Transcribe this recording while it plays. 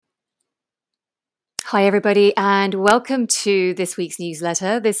Hi, everybody, and welcome to this week's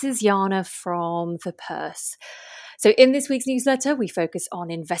newsletter. This is Yana from The Purse. So, in this week's newsletter, we focus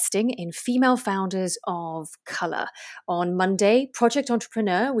on investing in female founders of colour. On Monday, Project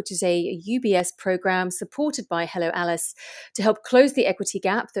Entrepreneur, which is a UBS program supported by Hello Alice to help close the equity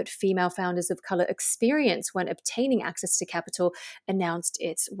gap that female founders of colour experience when obtaining access to capital, announced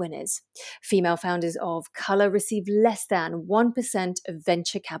its winners. Female founders of colour receive less than 1% of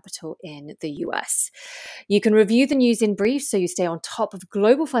venture capital in the US. You can review the news in brief so you stay on top of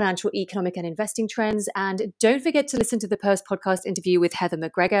global financial, economic, and investing trends. And don't forget to listen to the Purse podcast interview with Heather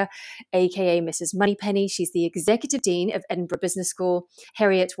McGregor, aka Mrs Moneypenny. She's the Executive Dean of Edinburgh Business School,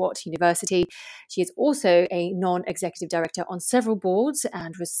 Heriot-Watt University. She is also a non-executive director on several boards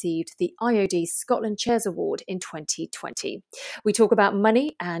and received the IOD Scotland Chairs Award in 2020. We talk about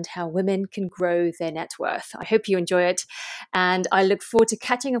money and how women can grow their net worth. I hope you enjoy it, and I look forward to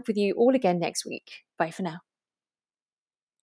catching up with you all again next week. Bye for now.